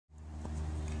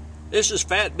This is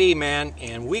FatBeeMan,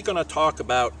 and we're going to talk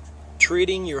about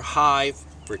treating your hive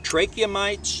for trachea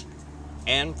mites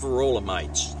and varroa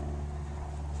mites.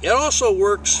 It also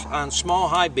works on small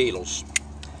hive beetles.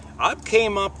 I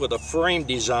came up with a frame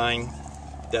design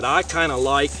that I kind of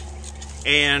like,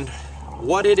 and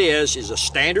what it is a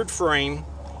standard frame,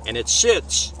 and it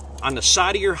sits on the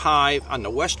side of your hive on the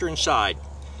western side.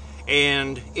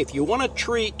 And if you want to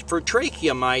treat for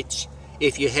trachea mites,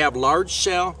 if you have large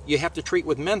cell, you have to treat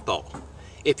with menthol.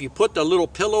 If you put the little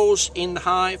pillows in the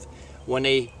hive, when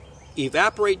they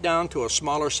evaporate down to a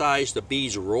smaller size, the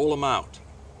bees roll them out.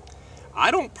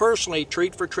 I don't personally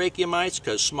treat for trachea mites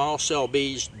because small cell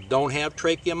bees don't have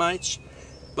trachea mites,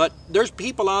 but there's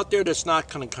people out there that's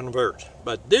not going to convert.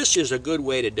 But this is a good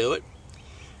way to do it.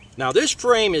 Now this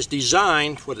frame is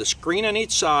designed with a screen on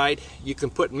each side. You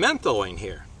can put menthol in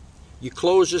here. You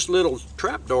close this little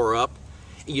trap door up,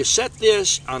 and you set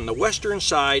this on the western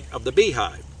side of the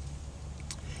beehive.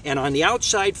 And on the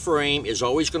outside frame is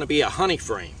always going to be a honey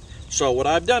frame. So what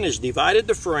I've done is divided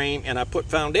the frame, and I put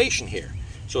foundation here.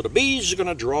 So the bees are going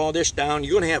to draw this down.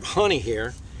 You're going to have honey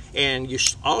here, and you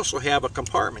also have a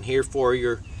compartment here for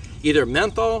your either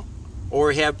menthol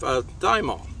or have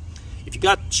thymol. If you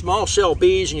got small cell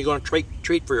bees and you're going to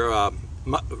treat for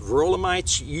varroa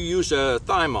mites, you use a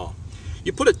thymol.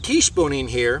 You put a teaspoon in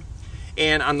here,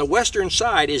 and on the western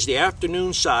side is the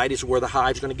afternoon side, is where the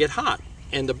hive's going to get hot.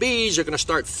 And the bees are going to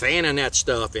start fanning that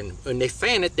stuff, and when they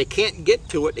fan it, they can't get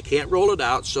to it, they can't roll it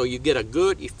out, so you get a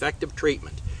good, effective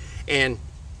treatment. And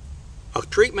a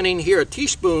treatment in here, a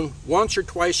teaspoon, once or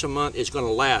twice a month is going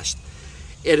to last.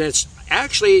 And it's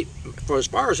actually, for as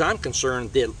far as I'm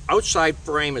concerned, the outside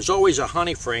frame is always a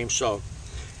honey frame, so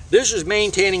this is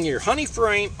maintaining your honey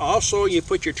frame. Also, you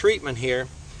put your treatment here,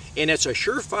 and it's a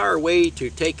surefire way to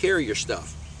take care of your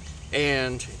stuff.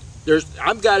 And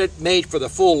I've got it made for the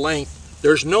full length.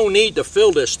 There's no need to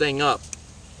fill this thing up.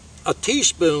 A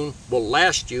teaspoon will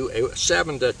last you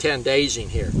 7 to 10 days in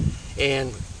here.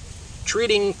 And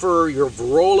treating for your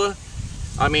varroa,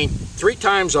 I mean, 3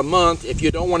 times a month, if you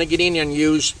don't want to get in and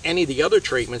use any of the other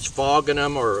treatments, fogging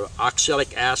them or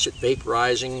oxalic acid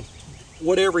vaporizing,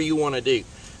 whatever you want to do.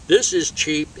 This is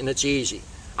cheap and it's easy.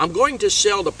 I'm going to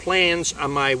sell the plans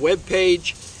on my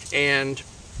webpage, and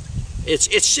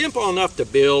it's simple enough to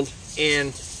build,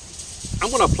 and I'm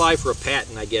going to apply for a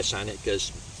patent, I guess, on it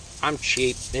because I'm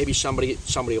cheap. Maybe somebody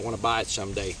will want to buy it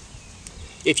someday.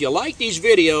 If you like these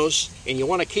videos and you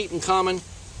want to keep them coming,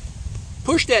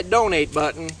 push that donate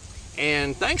button,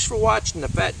 and thanks for watching the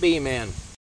FatBeeMan.